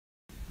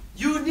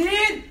You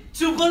need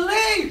to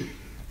believe.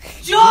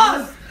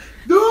 Just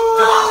do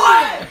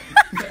it.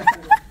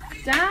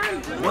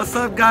 Damn. What's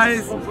up,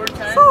 guys?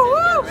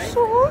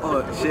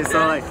 Oh shit! So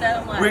like,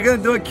 we're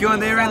gonna do a Q&A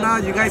right now.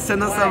 You guys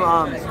send us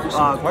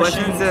some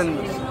questions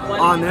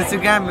on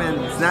Instagram and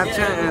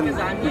Snapchat,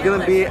 and we're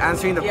gonna be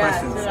answering the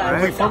questions.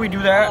 Alright? Before we do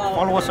that,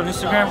 follow us on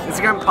Instagram.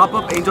 Instagram pop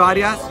up Angel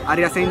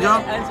Arias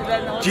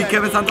Angel, G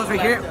Kevin Santos right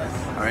here.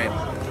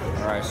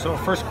 Alright. So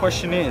first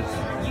question is,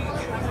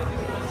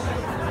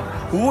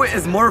 who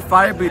is more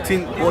fire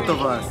between both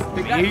of us?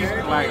 me,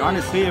 like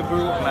honestly, bro,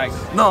 like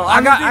No,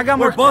 I got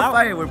more we're both clout.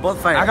 fire. We're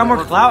both fire. I got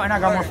more clout and I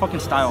got more fucking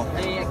style.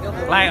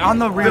 Like on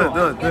the real.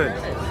 Dude.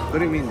 What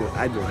do you mean, dude?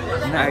 I do.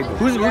 I do.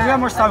 Who's got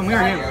more style, me or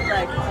him?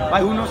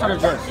 Like who knows how to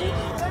dress?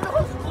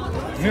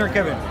 Me or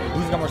Kevin?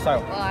 Who's got more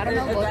style? Well, I don't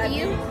know, both of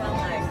you.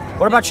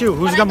 What about you?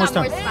 Who's got more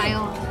style?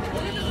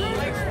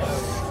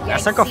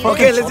 That's like a fucking.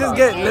 Okay, let's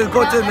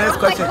go to the next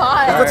question.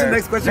 God. Let's go to the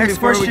next question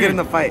before we get in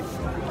the fight.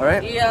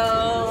 Alright? Yo,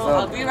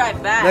 I'll be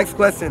right back. Next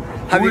question.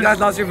 Have you guys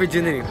lost your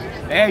virginity?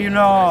 Hey, you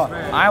know,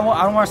 I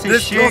don't want to say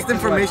This shit. close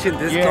information.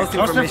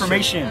 Close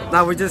information.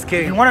 Nah, we're just If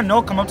kidding. you want to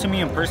know, come up to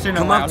me in person.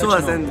 Come up to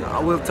us and I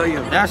will tell you.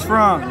 That's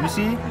from, you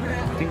see?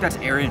 I think that's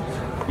Aaron.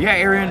 Yeah,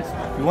 Aaron.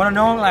 You want to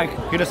know? Like,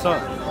 hit us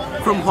up.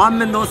 From Juan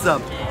Mendoza.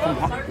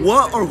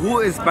 What or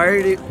who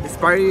inspired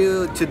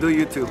you to do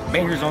YouTube?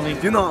 Bangers only.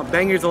 You know,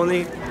 bangers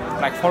only.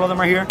 Like, follow them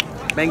right here.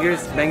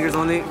 Bangers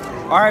only.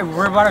 All right,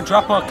 we're about to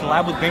drop a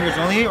collab with Bangers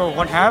Only, or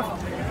one half,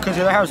 because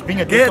the other half is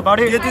being a dick about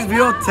it. Get this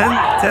video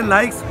 10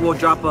 likes. We'll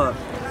drop a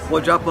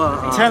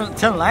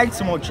 10 likes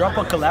and we'll drop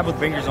a collab with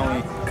Bangers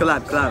Only.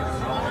 collab.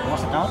 You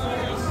want to sit down?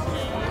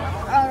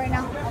 Right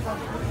now.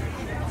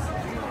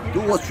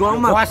 Dude, what's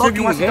wrong with Oh, my I said you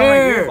fucking want to sit down right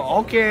hair? here, but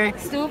okay.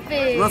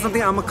 Stupid. You know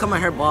something? I'm gonna cut my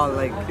hair bald.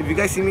 Like, if you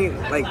guys see me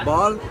like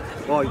bald,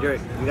 oh, you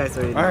guys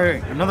already know. All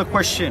right, another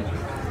question.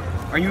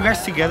 Are you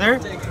guys together?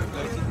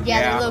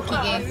 Yeah, they're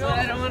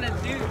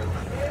low-key gay.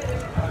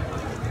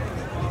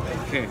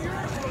 Okay.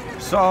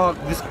 So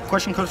this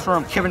question comes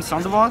from Kevin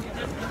Sandoval,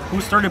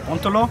 who started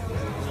Pontelo.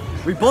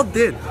 We both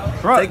did.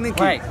 Bro,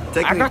 Technically. like,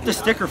 I got the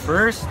sticker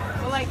first.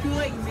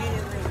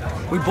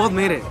 We both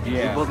made it.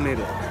 Yeah. We both made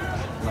it.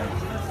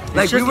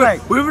 It's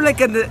just we were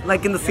like in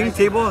the same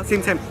table,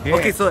 same time. Yeah.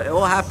 Okay, so it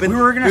all happened.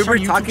 We were gonna start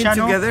a YouTube talking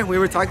channel. together. We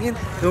were talking,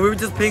 and we were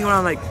just playing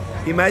around. Like,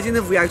 imagine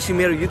if we actually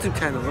made a YouTube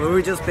channel. We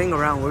were just playing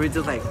around. We were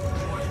just like,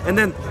 and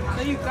then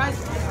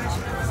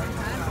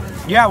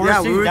Yeah,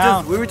 we we were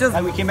down. just.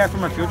 Like, we came back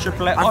from a field trip.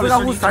 Like, I oh,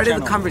 forgot who let's started start a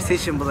the YouTube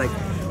conversation, but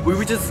like,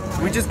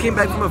 we just came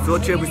back from a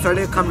field trip. We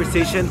started a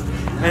conversation,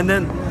 and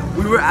then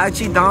we were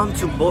actually down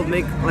to both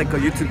make like a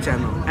YouTube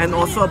channel, and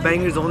also a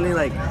Bangers Only.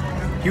 Like,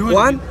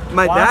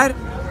 my dad,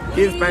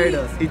 he inspired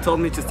us. He told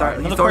me to start.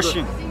 Another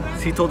question.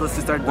 He told us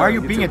to start. Why are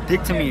you being a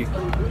dick to me?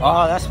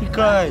 Oh, that's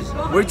because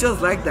We're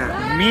just like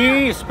that.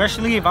 me,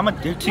 especially if I'm a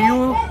dick to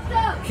you,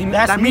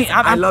 that's that me. means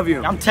I love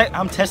you. I'm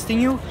testing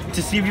you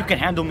to see if you can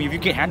handle me. If you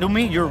can handle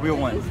me, you're a real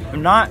one. If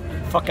not,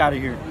 fuck out of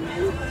here.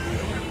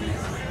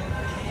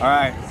 All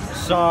right.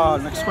 So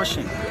next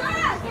question.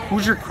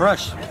 Who's your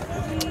crush?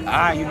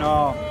 You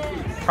know,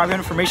 private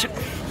information.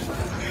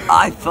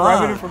 I Private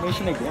thought.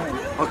 information again.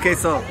 Okay,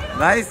 so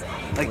guys,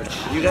 like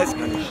you guys,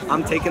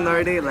 I'm taken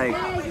already. Like,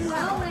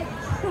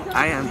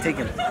 I am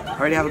taken. I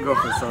already have a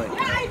girlfriend, so like,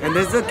 and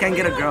this dude can't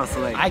get a girl, so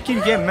like, I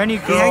can get many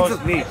girls. he hangs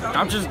with me.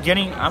 I'm just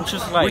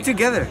We're like,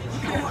 together.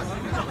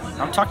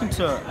 I'm talking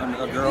to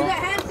a girl.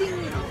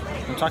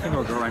 I'm talking to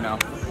a girl right now.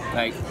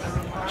 Like,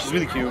 she's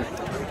really cute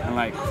and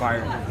like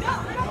fire.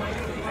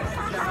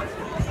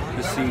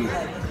 Let's see.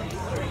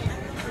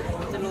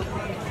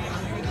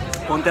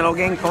 Pontelo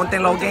gang.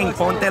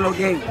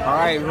 All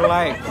right, we're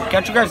like,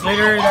 catch you guys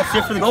later. That's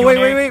it for the No,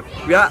 Q&A. wait.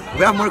 We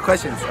have more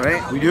questions. All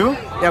right. We do?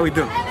 Yeah, we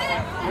do.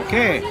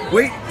 Okay.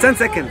 Wait, 10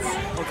 seconds.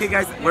 Okay,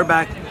 guys, we're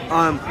back.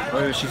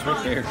 Oh, she's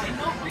right there.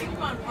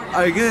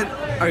 Are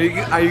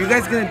you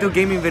guys gonna do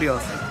gaming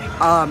videos?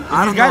 I If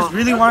don't you guys know.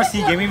 really want to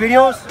see gaming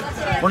videos,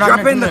 we're not Drop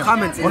gonna it in do the them.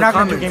 comments. We're not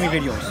gonna do gaming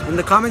videos. In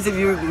the comments if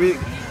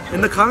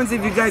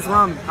you guys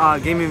want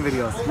gaming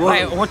videos.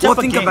 What type of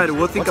think game? about it.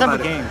 We'll think What type about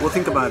of it. game? We'll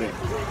think about it.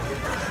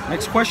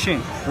 Next question.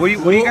 What are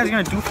you guys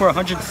gonna do for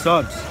 100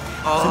 subs?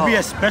 This will be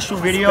a special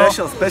video.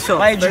 Special.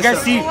 Like, did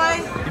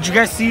you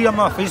guys see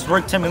my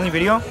Facebook 10 million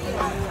video?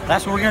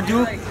 That's what we're gonna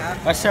do,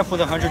 except with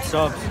 100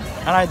 subs.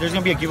 And there's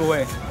gonna be a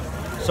giveaway.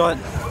 So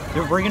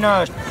we're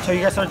gonna tell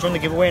you guys how to join the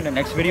giveaway in the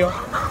next video.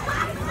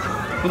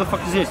 Who the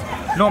fuck is this?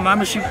 No,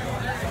 mama, she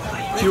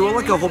wrote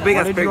like a whole big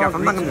ass Why did you paragraph. all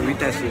I'm not agree gonna to read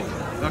that shit.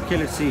 Okay,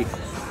 let's see.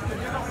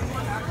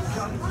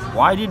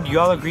 Why did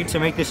y'all agree to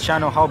make this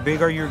channel? How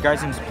big are your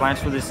guys' plans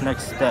for this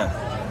next step?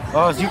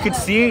 Well, as you can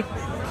see,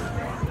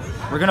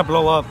 we're gonna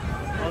blow up.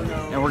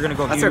 And we're gonna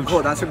go That's huge.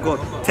 our goal.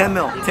 10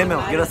 mil.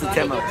 Get us to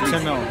 10 mil, please.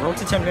 10 mil. Road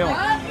to 10 mil.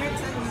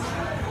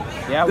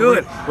 Yeah,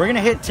 Dude, we're gonna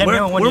hit 10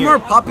 mil in 1 We're year. more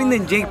popping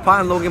than Jake Paul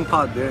and Logan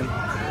Paul, dude.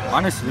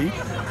 Honestly.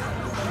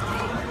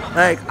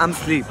 Like, I'm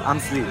sleep.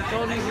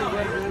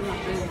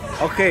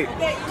 Okay,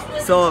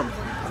 so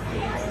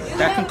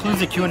That concludes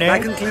the Q&A.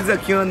 that concludes the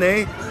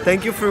Q&A.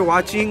 Thank you for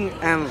watching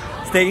and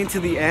staying to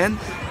the end.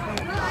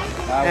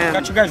 We'll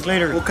catch you guys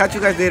later. We'll catch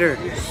you guys later.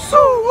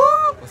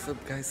 What's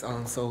up, guys?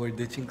 So we're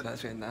ditching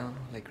class right now.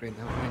 Like right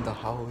now, we're in the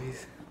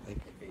hallways. Like,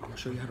 I'll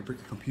show you how to break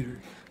a computer.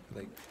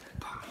 Like,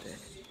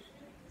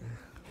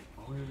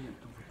 we're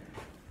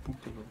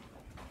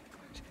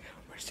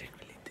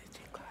secretly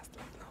ditching class.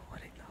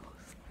 Nobody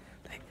knows.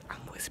 Like,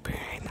 I'm whispering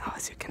right now,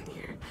 as you can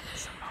hear.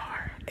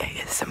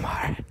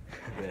 ASMR.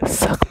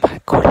 Suck my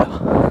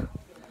culo.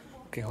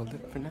 Okay, hold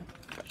it for now.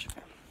 Gotcha.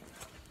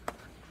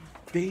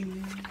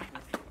 Ding.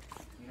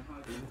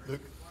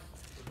 Look.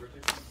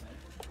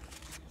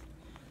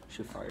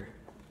 Should fire.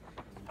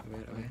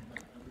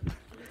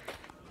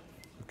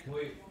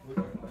 Okay.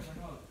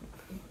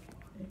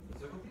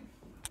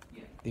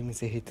 Let me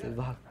say hey to the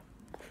vlog.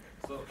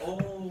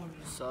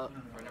 What's up?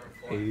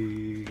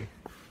 Hey.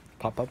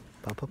 Pop up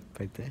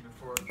right there.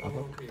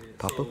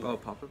 Pop up. Oh,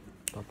 pop up.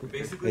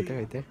 Basically,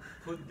 right there.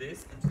 Put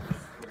this into the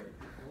square.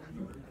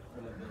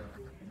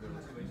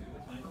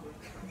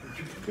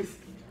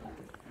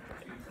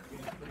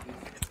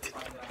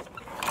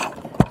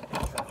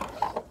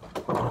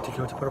 Take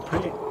you to put a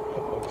print.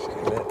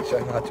 Show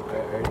him how to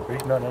play.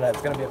 Ready? No,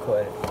 it's gonna be a cool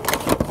edit.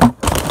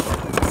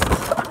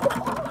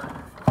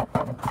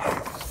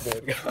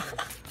 There we go.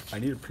 I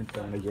need to print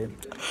that in the game.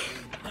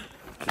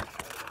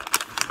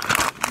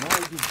 No,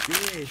 you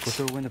bitch. Go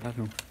throw it away in the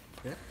bathroom.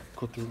 Yeah?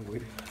 Go throw it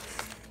away.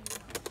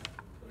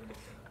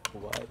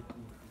 Why?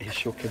 Hey,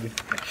 show Kevin.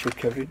 Show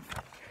Kevin.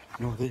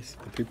 No, this.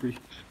 The paper.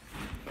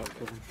 Oh,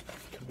 Kevin.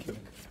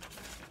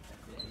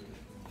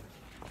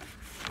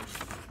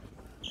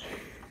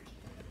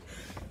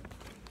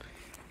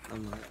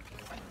 I'm not.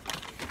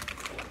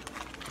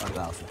 Oh,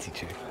 that was the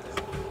teacher.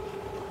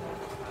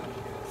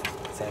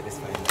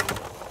 Satisfying.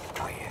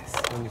 Oh yes.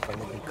 When you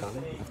finally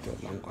come after a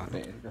long while.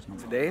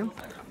 Today,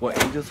 what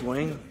Angel's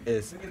wearing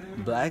is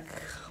black,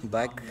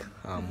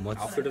 what's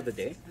Outfit of the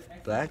day.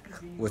 black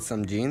with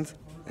some jeans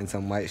and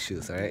some white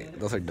shoes. All right,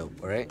 those are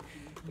dope. All right.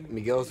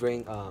 Miguel's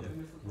wearing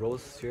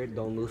rose shirt,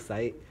 don't lose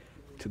sight.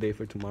 Today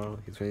for tomorrow,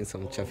 he's wearing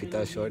some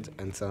chafita shorts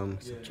and some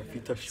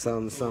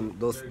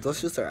those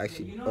shoes are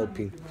actually OP.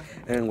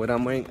 And what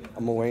I'm wearing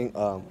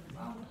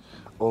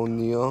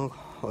O'Neal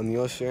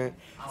shirt,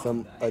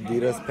 some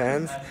Adidas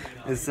pants,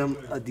 and some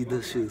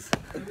Adidas shoes.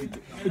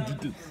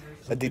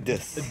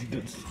 Adidas.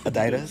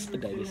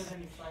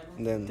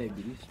 And then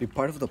be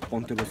part of the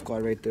Pontelo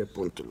squad right there.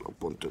 Pontelo.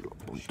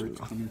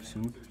 Coming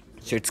soon.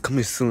 Shirts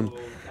coming soon.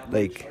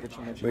 Like,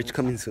 merch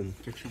coming soon.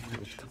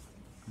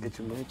 Get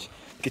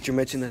your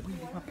merch in the...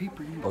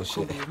 Oh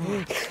shit.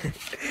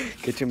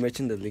 Get your merch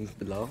in the link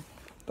below.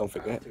 Don't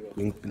forget,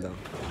 link below.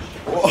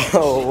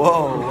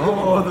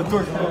 Whoa. The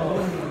door.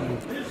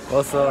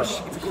 What's up?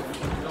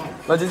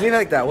 No, just be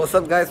like that. What's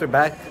up, guys? We're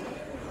back.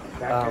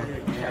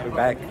 We're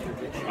back.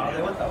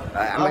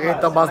 I'm gonna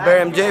get the boss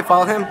bear MJ.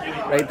 Follow him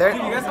right there.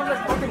 You guys have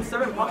like fucking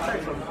 7 pop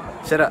tags.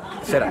 Shut up.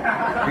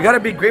 You gotta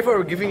be grateful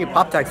we're giving you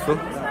pop tags, fool.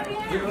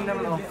 Giving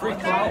them a free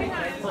clout.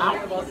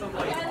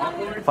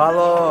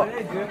 Follow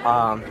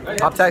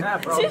pop tag.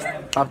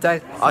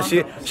 Oh,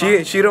 she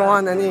don't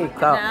want any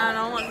clout. Nah, I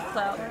don't want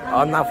clout.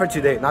 Oh, not for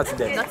today. Not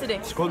today. Not today.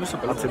 Scroll this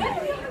up. Not today.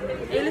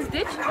 Hey, let's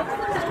ditch.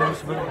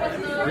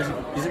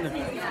 He's in there.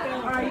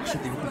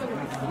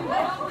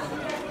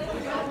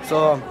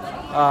 So,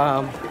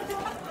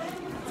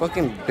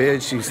 fucking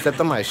bitch, you stepped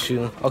on my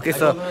shoe. Okay,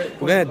 so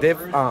we're gonna dip.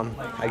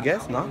 I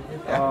guess no.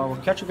 Yeah. We'll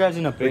catch you guys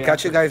in a bit. We'll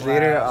catch you guys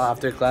later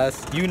after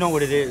class. You know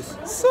what it is.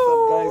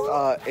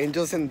 So, guys,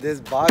 Angel's in this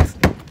box.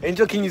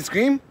 Angel, can you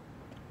scream?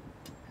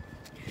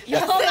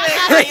 Oh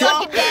my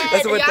God,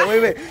 That's what.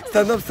 Wait.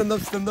 Stand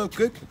up,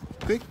 quick.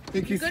 Good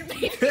baby.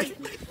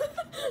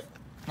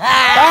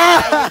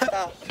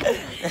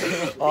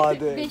 Oh,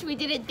 dude. Bitch, we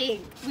didn't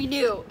think. We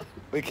knew.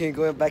 We can't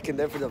go back in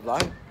there for the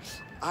vlog.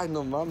 I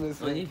know, mom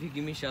is. Only if you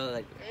give me shout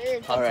like.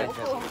 Alright.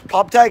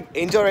 Pop tag,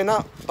 Angel right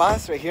now.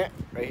 Pass right here.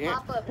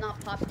 Pop up,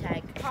 not pop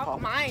tag. Pop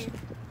mine.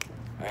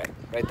 Alright,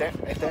 right there.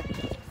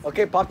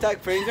 Okay, pop tag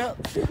for Angel.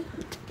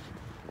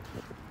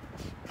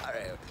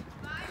 Alright.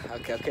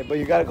 Okay, but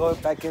you gotta go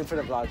back in for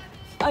the vlog.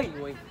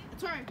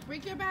 Sorry,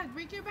 break your back.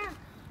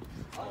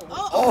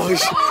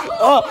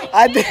 Oh,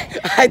 I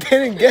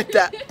didn't get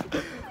that.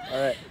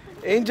 Alright.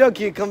 Angel,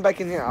 can you come back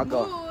in here? I'll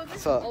go. Oh,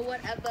 So,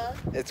 whatever.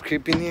 it's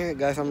creepy in here.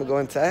 Guys, I'm gonna go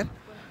inside.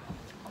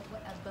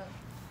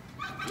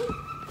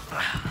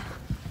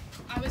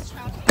 I was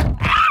trapped.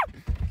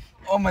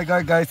 Oh my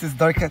god, guys, it's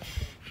dark.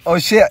 Oh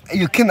shit,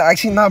 you can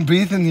actually not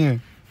breathe in here.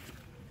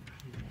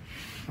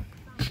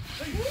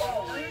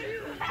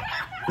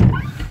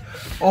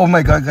 Oh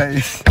my god,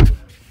 guys.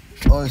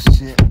 Oh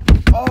shit.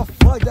 Oh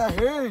fuck, that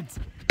hurts.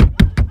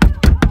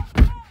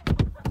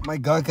 My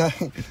god, guys.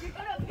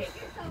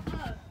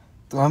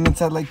 Dude, I'm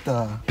inside like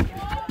the...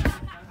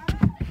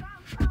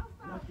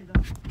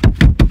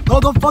 No,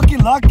 don't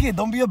fucking lock it.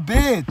 Don't be a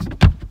bitch.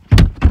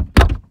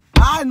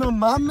 Ah, no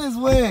mames,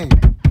 way.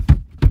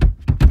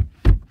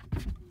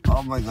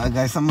 Oh my god,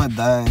 guys, I'm gonna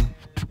die.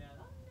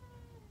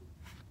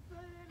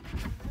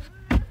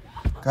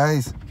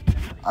 Guys,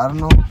 I don't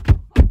know.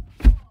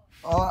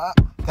 Oh,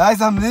 guys,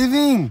 I'm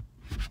leaving.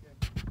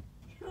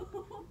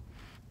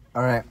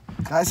 Alright.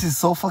 Guys, it's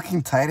so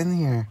fucking tight in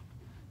here.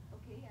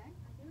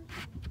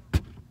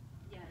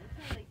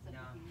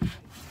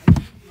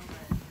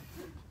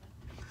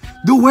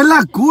 Dude, huele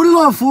a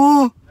culo,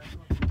 fool.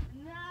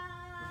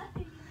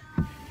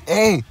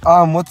 Hey,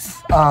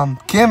 what's,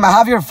 Kim, I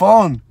have your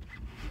phone.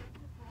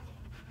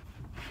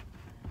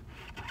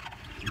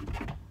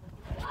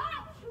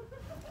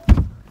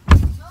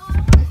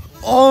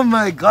 Oh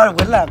my god,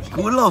 huele a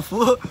culo,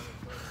 fool.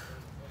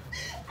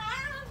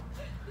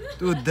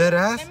 Dude, dead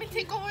ass. Let me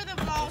take over the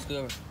vlog.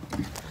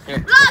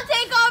 Vlog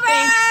takeover!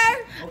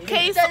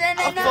 Okay, so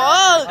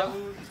fuck.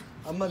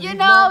 You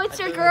know, it's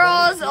your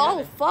girls.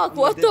 Oh, fuck.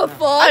 What the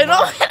fuck? I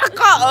know I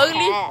got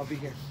ugly. I'll be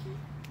here.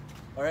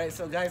 Alright,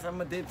 so guys, I'm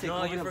gonna take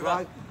over the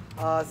vlog.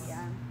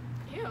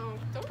 Ew,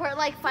 don't For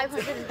like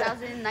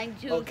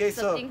 500,092 Okay,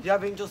 so, something. do you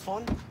have Angel's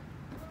phone?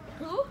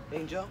 Who?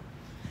 Angel?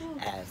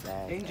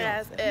 Angel.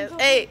 ass.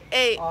 Hey.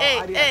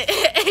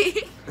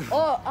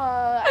 Oh,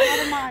 I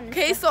had him on.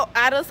 Okay, so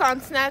add us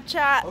on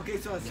Snapchat. Okay,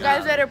 so You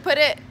guys better put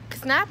it.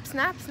 Snap.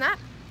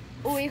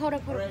 Oh, wait, hold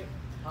up. Alright,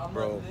 I'm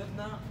gonna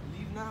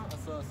leave now.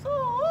 So